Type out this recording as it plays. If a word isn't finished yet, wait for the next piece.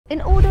In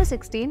Odoo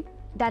 16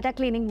 data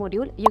cleaning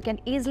module, you can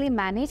easily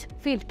manage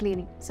field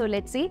cleaning. So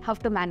let's see how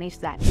to manage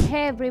that.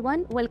 Hey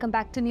everyone, welcome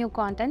back to new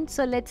content.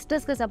 So let's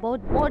discuss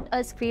about what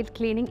is field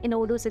cleaning in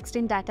Odoo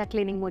 16 data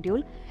cleaning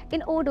module.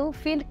 In Odoo,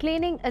 field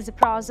cleaning is a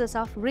process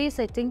of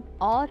resetting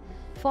or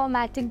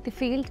formatting the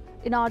field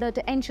in order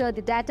to ensure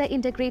the data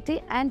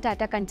integrity and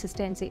data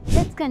consistency.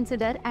 Let's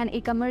consider an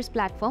e-commerce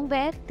platform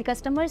where the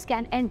customers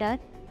can enter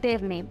their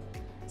name.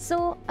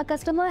 So a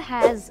customer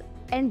has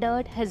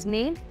entered his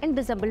name in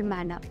visible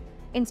manner.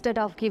 Instead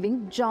of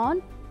giving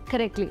John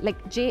correctly,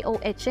 like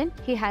John,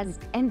 he has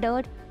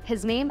entered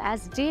his name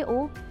as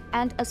Jo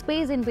and a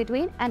space in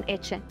between and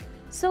Hn.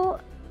 So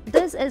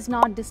this is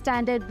not the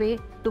standard way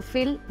to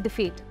fill the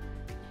field.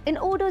 In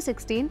Odoo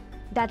 16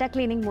 data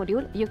cleaning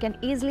module, you can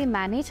easily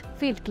manage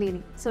field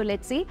cleaning. So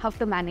let's see how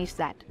to manage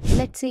that.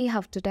 Let's see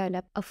how to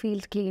develop a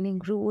field cleaning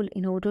rule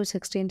in Odoo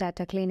 16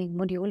 data cleaning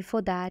module.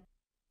 For that,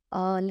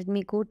 let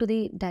me go to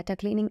the data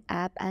cleaning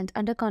app, and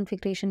under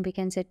configuration we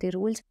can set the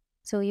rules.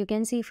 So you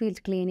can see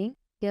field cleaning.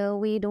 Here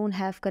we don't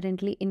have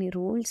currently any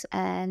rules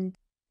and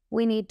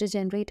we need to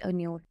generate a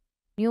new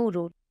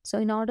rule. So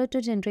in order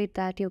to generate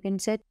that, you can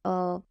set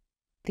the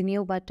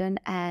new button,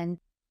 and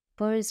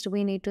first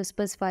we need to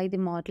specify the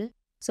model.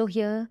 So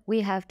here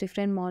we have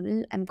different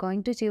model. I'm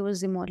going to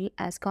choose the model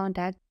as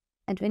contact,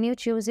 and when you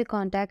choose the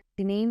contact,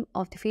 the name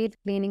of the field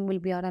cleaning will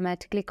be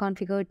automatically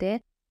configured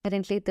there.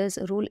 Currently this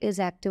rule is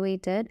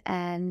activated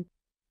and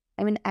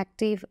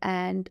active,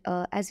 and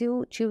as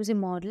you choose a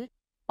model,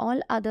 all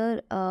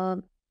other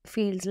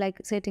fields like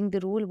setting the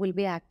rule will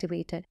be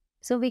activated.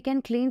 So we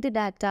can clean the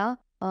data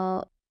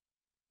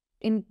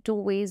in two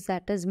ways,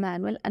 that is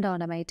manual and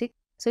automatic.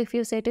 So if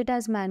you set it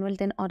as manual,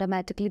 then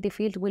automatically the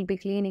field will be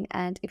cleaning,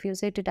 and if you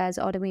set it as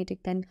automatic,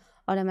 then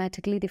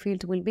automatically the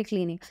field will be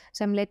cleaning.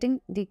 So I'm letting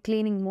the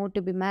cleaning mode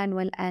to be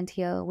manual, and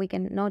here we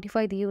can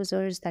notify the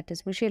users, that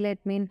is visual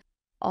admin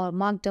or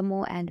mark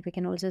demo, and we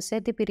can also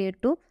set the period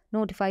to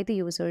notify the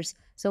users.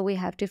 So we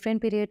have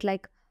different period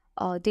like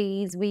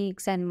days,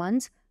 weeks and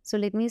months. So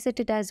let me set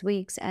it as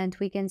weeks, and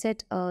we can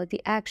set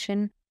the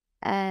action,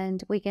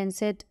 and we can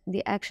set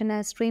the action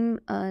as stream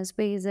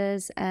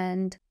spaces,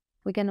 and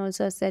we can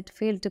also set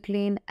field to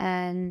clean,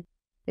 and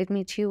let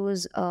me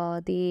choose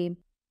the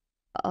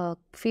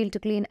field to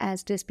clean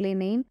as display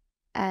name,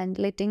 and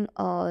letting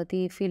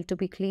the field to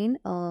be clean,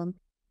 and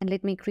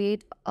let me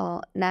create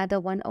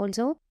another one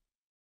also,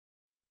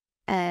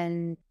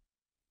 and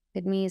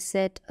let me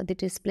set the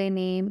display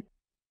name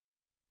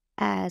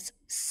as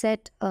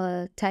set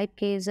type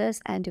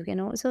cases, and you can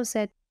also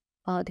set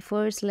the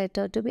first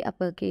letter to be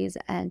uppercase,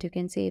 and you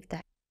can save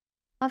that.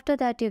 After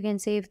that, you can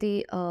save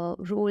the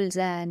rules,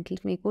 and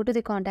let me go to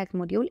the contact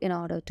module in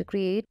order to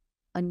create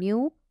a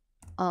new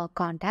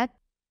contact.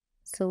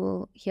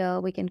 So here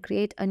we can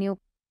create a new,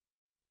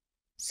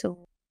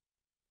 so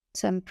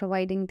I'm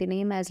providing the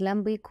name as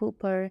Lumbee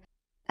Cooper,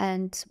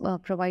 and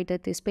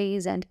provided the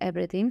space and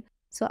everything.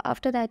 So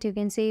after that, you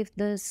can save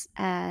this,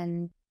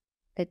 and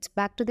let's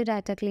back to the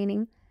data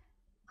cleaning.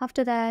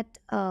 After that,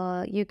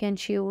 you can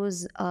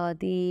choose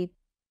the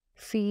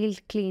field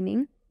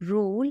cleaning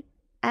rule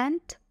and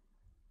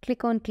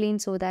click on clean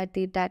so that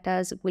the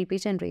data will be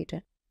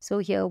generated. So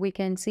here we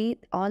can see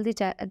all the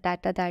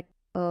data that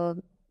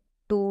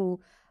to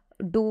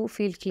do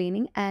field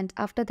cleaning, and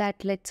after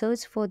that, let's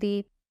search for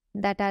the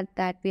data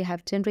that we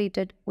have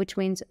generated, which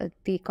means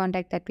the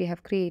contact that we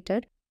have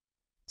created.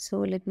 So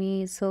let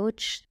me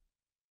search.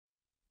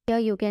 Here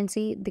you can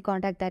see the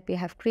contact that we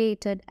have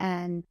created,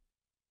 and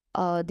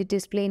the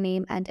display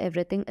name and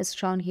everything is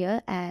shown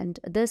here, and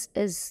this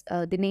is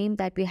the name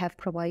that we have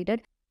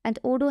provided. And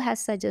Odoo has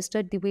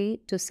suggested the way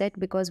to set,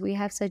 because we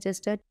have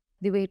suggested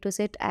the way to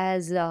set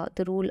as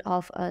the rule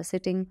of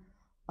setting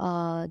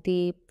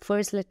the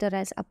first letter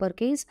as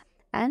uppercase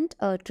and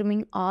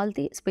trimming all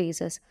the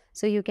spaces.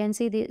 So you can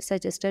see the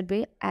suggested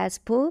way as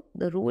per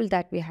the rule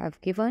that we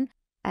have given,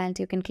 and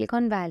you can click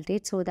on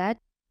validate so that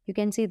you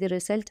can see the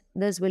result.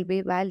 This will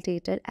be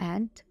validated,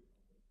 and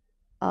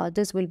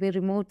this will be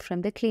removed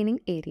from the cleaning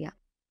area.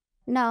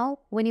 Now,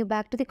 when you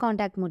back to the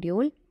contact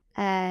module,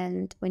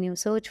 and when you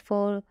search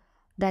for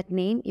that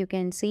name, you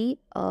can see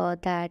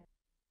that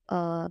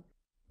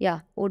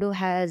Odoo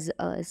has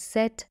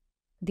set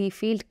the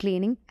field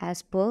cleaning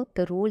as per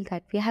the rule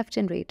that we have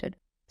generated.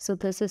 So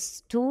this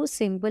is too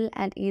simple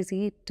and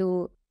easy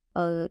to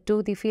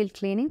do the field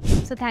cleaning.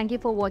 So thank you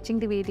for watching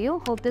the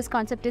video. Hope this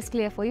concept is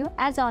clear for you.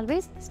 As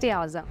always, stay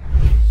awesome.